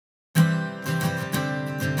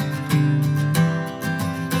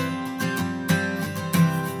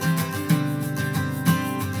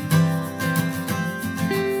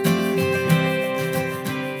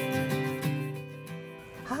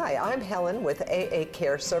Helen with AA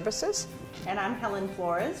Care Services. And I'm Helen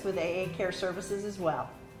Flores with AA Care Services as well.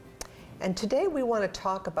 And today we want to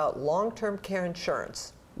talk about long-term care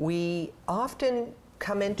insurance. We often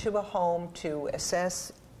come into a home to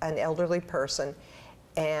assess an elderly person,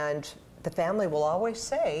 and the family will always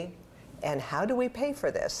say, and how do we pay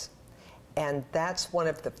for this? And that's one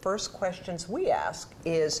of the first questions we ask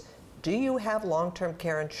is, do you have long-term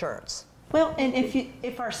care insurance? Well, and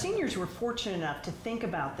if our seniors were fortunate enough to think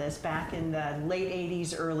about this back in the late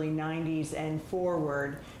 80s, early 90s and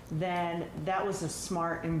forward, then that was a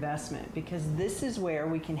smart investment, because this is where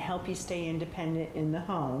we can help you stay independent in the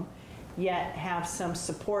home, yet have some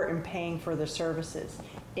support in paying for the services.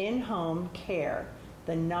 In-home care,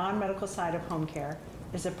 the non-medical side of home care,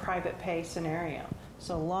 is a private pay scenario.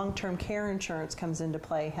 So long-term care insurance comes into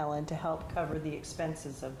play, Helen, to help cover the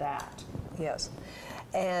expenses of that. Yes.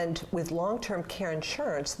 And with long-term care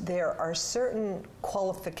insurance, there are certain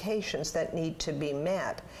qualifications that need to be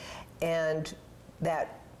met. And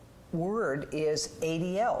that word is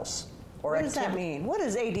ADLs. Or what does that mean? What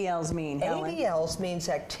does ADLs mean, Helen? ADLs means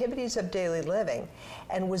activities of daily living,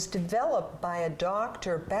 and was developed by a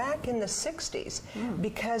doctor back in the 60s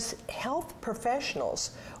because health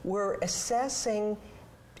professionals were assessing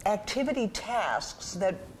activity tasks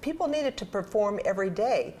that people needed to perform every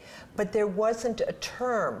day, but there wasn't a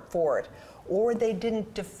term for it, or they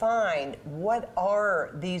didn't define what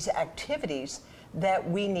are these activities that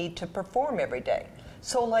we need to perform every day.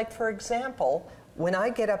 So like, for example, when I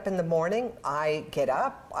get up in the morning, I get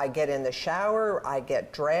up, I get in the shower, I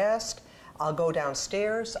get dressed, I'll go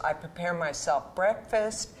downstairs, I prepare myself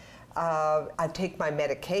breakfast, I take my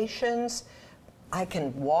medications, I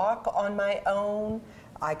can walk on my own,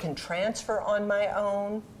 I can transfer on my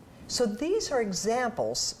own. So these are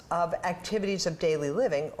examples of activities of daily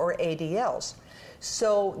living, or ADLs.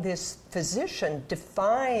 So this physician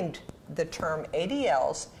defined the term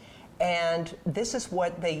ADLs, and this is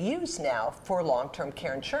what they use now for long-term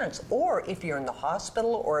care insurance. Or if you're in the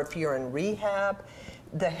hospital or if you're in rehab,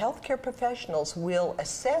 the healthcare professionals will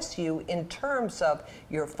assess you in terms of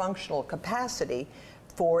your functional capacity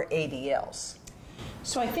for ADLs.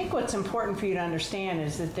 So I think what's important for you to understand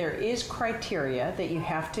is that there is criteria that you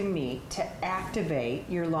have to meet to activate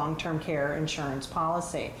your long-term care insurance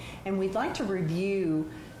policy. And we'd like to review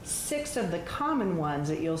 6 of the common ones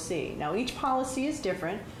that you'll see. Now, each policy is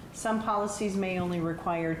different. Some policies may only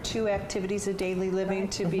require 2 activities of daily living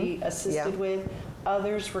to be assisted with.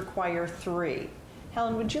 Others require 3.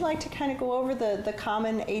 Helen, would you like to kind of go over the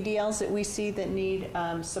common ADLs that we see that need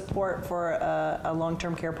support for a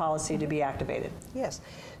long-term care policy to be activated? Yes.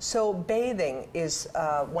 So bathing is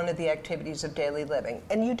one of the activities of daily living.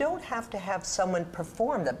 And you don't have to have someone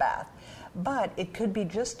perform the bath, but it could be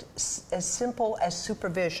just as simple as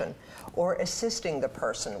supervision or assisting the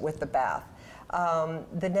person with the bath.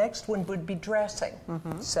 The next one would be dressing.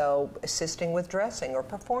 So assisting with dressing or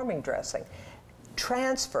performing dressing.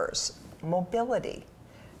 Transfers, mobility,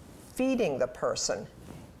 feeding the person,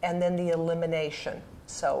 and then the elimination.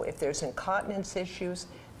 So if there's incontinence issues,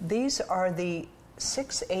 these are the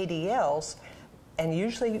 6 ADLs, and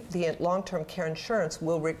usually the long-term care insurance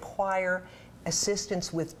will require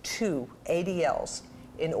assistance with 2 ADLs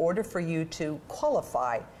in order for you to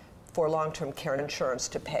qualify for long-term care insurance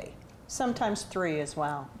to pay. Sometimes 3 as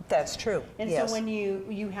well. That's true. And yes. so when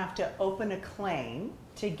you have to open a claim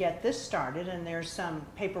to get this started, and there's some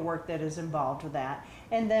paperwork that is involved with that.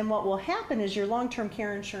 And then what will happen is your long-term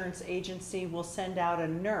care insurance agency will send out a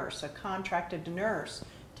nurse, a contracted nurse,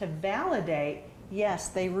 to validate, yes,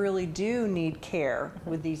 they really do need care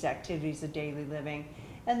with these activities of daily living.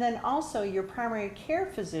 And then also your primary care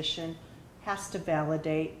physician has to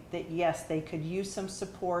validate that, yes, they could use some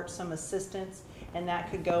support, some assistance, and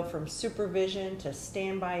that could go from supervision to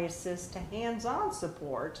standby assist to hands-on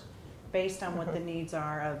support based on what the needs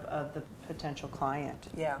are of the potential client.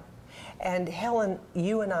 Yeah. And Helen,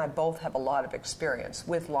 you and I both have a lot of experience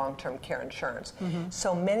with long-term care insurance.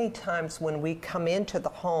 So many times when we come into the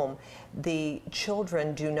home, the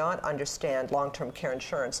children do not understand long-term care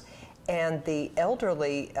insurance, and the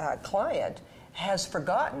elderly client has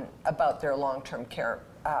forgotten about their long-term care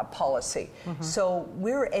policy. So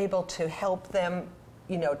we're able to help them,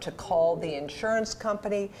 you know, to call the insurance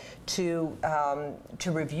company to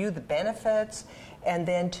review the benefits, and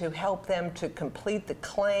then to help them to complete the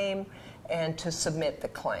claim and to submit the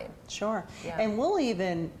claim. Sure. Yeah. And we'll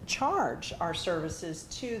even charge our services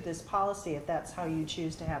to this policy if that's how you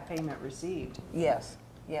choose to have payment received. Yes,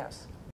 yes.